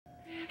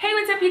Hey,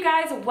 what's up you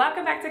guys?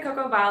 Welcome back to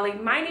KoKo Volley.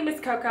 My name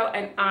is Coco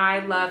and I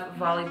love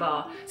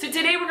volleyball. So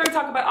today we're going to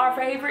talk about our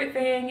favorite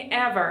thing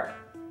ever,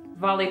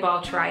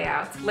 volleyball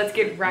tryouts. Let's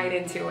get right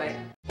into it.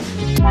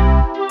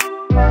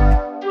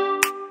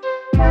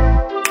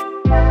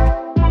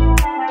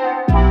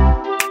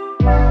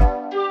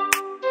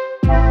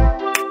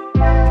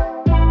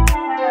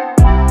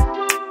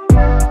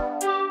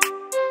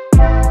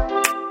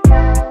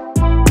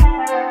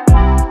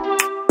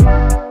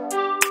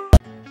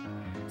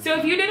 So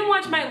if you didn't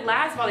watch my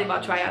last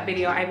volleyball tryout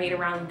video I made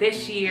around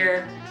last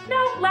year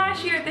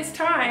at this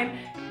time,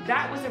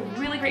 that was a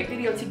really great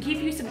video to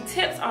give you some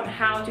tips on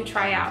how to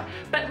try out.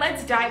 But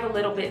let's dive a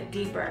little bit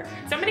deeper.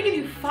 So I'm gonna give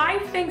you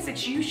 5 things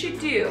that you should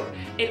do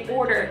in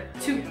order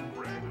to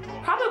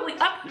probably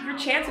up your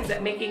chances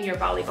at making your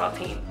volleyball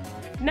team.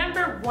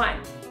 Number 1,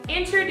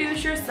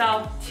 introduce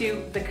yourself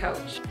to the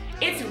coach.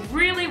 It's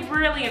really,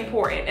 really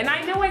important, and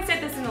I know I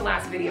said this in the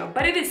last video,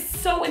 but it is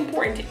so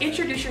important to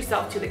introduce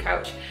yourself to the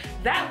coach.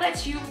 That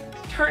lets you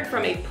turn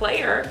from a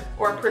player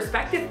or a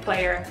prospective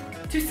player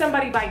to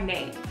somebody by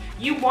name.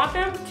 You want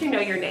them to know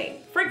your name.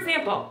 For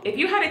example, if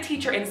you had a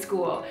teacher in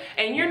school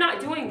and you're not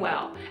doing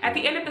well, at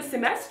the end of the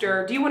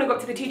semester, do you want to go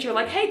up to the teacher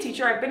like, hey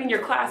teacher, I've been in your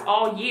class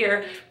all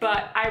year,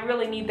 but I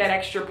really need that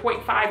extra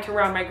 0.5 to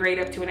round my grade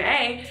up to an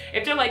A?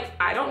 If they're like,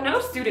 I don't know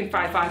student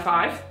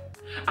 555.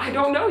 I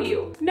don't know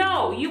you.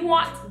 No, you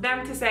want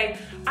them to say,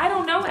 I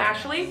don't know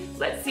Ashley,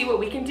 let's see what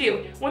we can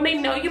do. When they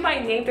know you by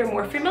name, they're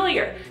more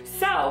familiar.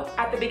 So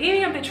at the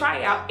beginning of the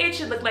tryout, it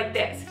should look like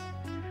this.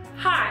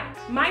 Hi,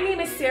 my name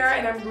is Sarah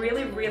and I'm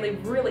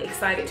really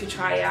excited to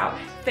try out.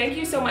 Thank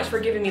you so much for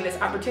giving me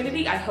this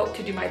opportunity. I hope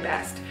to do my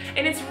best.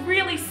 And it's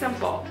really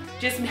simple.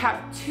 Just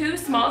have 2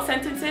 small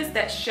sentences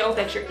that show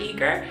that you're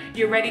eager,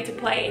 you're ready to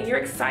play, and you're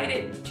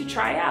excited to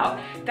try out.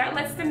 That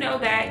lets them know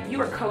that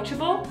you are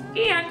coachable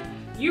and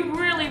you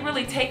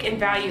really take and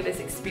value this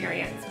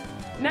experience.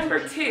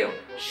 Number 2,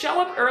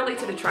 show up early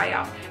to the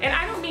tryout. And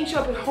I don't mean show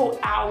up a whole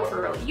hour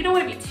early. You don't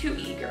want to be too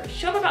eager.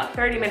 Show up about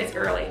 30 minutes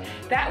early.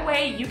 That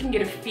way you can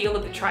get a feel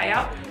of the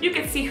tryout. You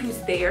can see who's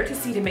there to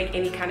see to make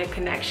any kind of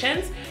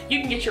connections.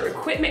 You can get your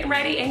equipment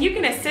ready and you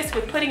can assist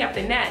with putting up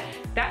the net.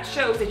 That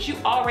shows that you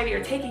already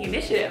are taking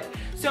initiative.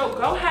 So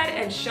go ahead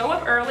and show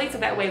up early so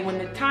that way when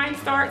the time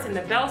starts and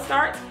the bell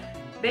starts,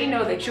 they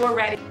know that you're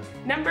ready.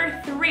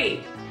 Number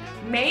 3,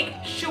 make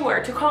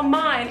sure to call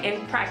mine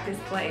in practice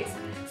plays.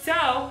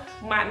 So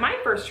my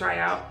first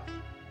tryout,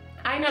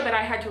 I know that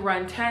I had to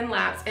run 10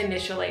 laps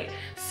initially.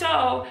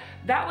 So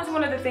that was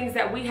one of the things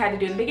that we had to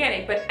do in the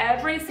beginning, but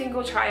every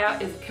single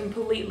tryout is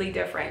completely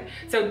different.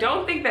 So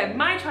don't think that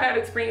my tryout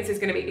experience is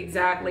gonna be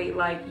exactly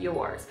like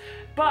yours.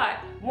 But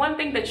one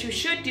thing that you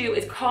should do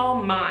is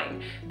call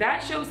mine.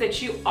 That shows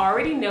that you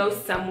already know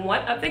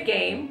somewhat of the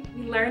game.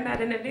 We learned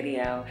that in a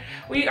video.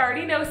 We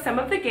already know some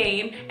of the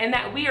game and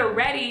that we are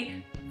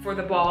ready for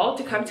the ball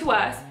to come to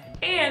us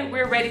and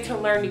we're ready to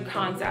learn new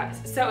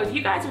concepts. So if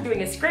you guys are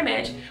doing a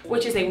scrimmage,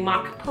 which is a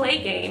mock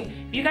play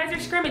game, if you guys are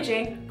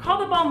scrimmaging,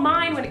 call the ball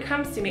mine when it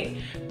comes to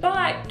me.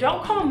 But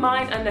don't call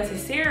mine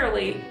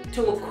unnecessarily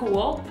to look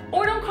cool,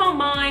 or don't call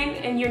mine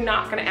and you're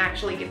not gonna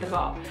actually get the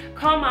ball.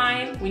 Call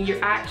mine when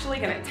you're actually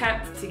gonna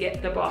attempt to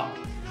get the ball.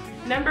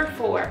 Number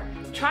 4,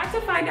 try to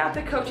find out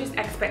the coach's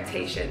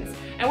expectations.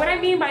 And what I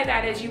mean by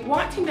that is you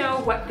want to know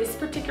what this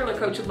particular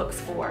coach looks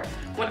for.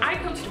 When I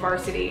coached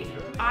varsity,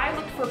 I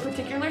looked for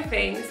particular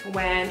things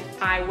when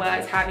I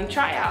was having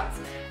tryouts.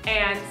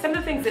 And some of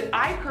the things that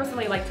I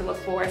personally like to look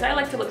for is I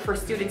like to look for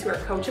students who are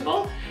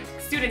coachable,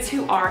 students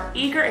who are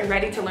eager and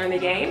ready to learn the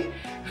game,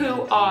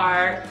 who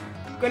are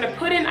gonna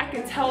put in, I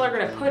can tell they're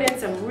gonna put in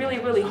some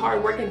really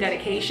hard work and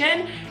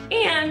dedication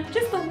and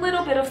just a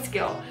little bit of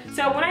skill.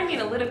 So what I mean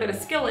a little bit of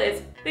skill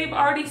is they've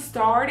already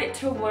started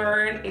to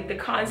learn the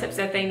concepts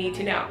that they need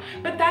to know.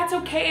 But that's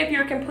okay if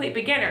you're a complete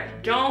beginner.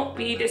 Don't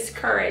be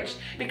discouraged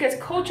because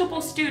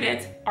coachable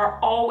students are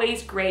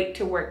always great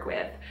to work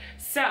with.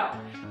 So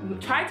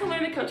try to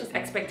learn the coach's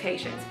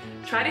expectations.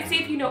 Try to see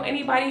if you know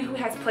anybody who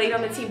has played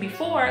on the team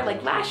before,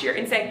 like last year,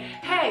 and say,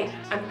 hey,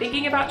 I'm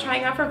thinking about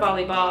trying out for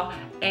volleyball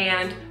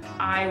and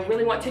I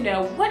really want to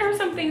know what are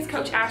some things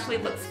Coach Ashley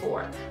looks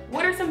for?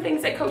 What are some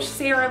things that Coach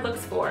Sarah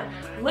looks for?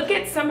 Look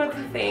at some of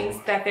the things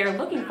that they're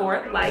looking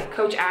for, like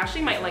Coach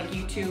Ashley might like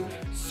you to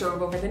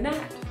serve over the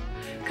net.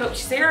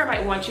 Coach Sarah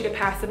might want you to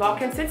pass the ball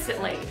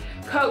consistently.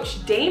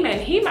 Coach Damon,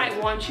 he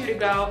might want you to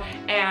go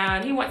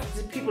and he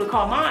wants people to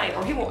call mine,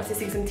 or he wants to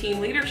see some team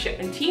leadership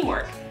and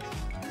teamwork.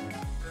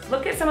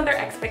 Look at some of their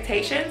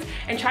expectations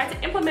and try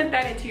to implement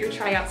that into your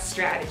tryout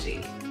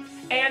strategy.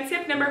 And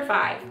tip number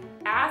 5,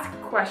 ask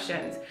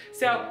questions.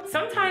 So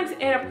sometimes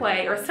in a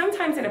play or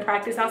sometimes in a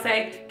practice, I'll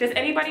say, does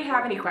anybody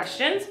have any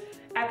questions?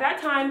 At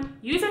that time,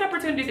 use an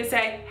opportunity to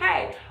say,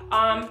 hey,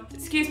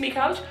 excuse me,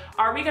 coach,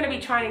 are we gonna be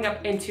trying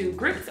up into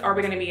groups? Are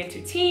we gonna be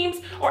into teams?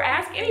 Or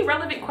ask any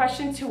relevant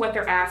questions to what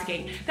they're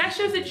asking. That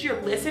shows that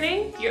you're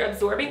listening, you're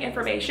absorbing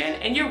information,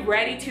 and you're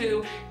ready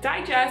to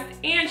digest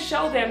and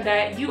show them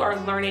that you are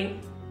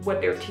learning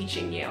what they're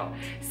teaching you.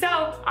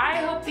 So I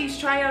hope these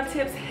tryout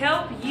tips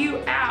help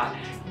you out.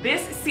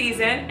 this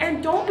season,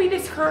 and don't be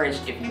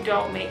discouraged if you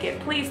don't make it.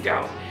 Please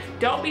don't.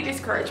 Don't be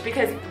discouraged,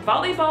 because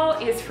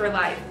volleyball is for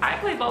life. I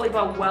play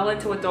volleyball well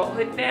into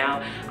adulthood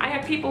now. I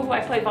have people who I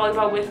play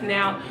volleyball with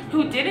now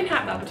who didn't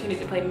have the opportunity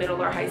to play middle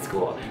or high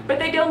school, but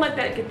they don't let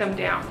that get them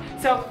down.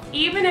 So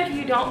even if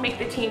you don't make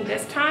the team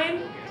this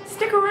time,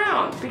 stick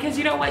around, because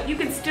you know what? You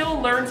can still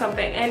learn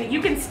something, and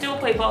you can still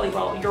play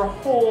volleyball your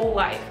whole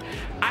life.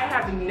 I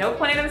have no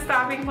plan of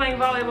stopping playing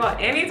volleyball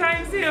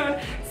anytime soon,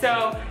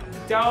 so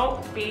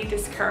don't be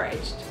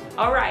discouraged.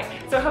 All right,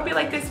 so I hope you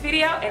like this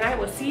video, and I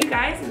will see you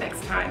guys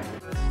next time.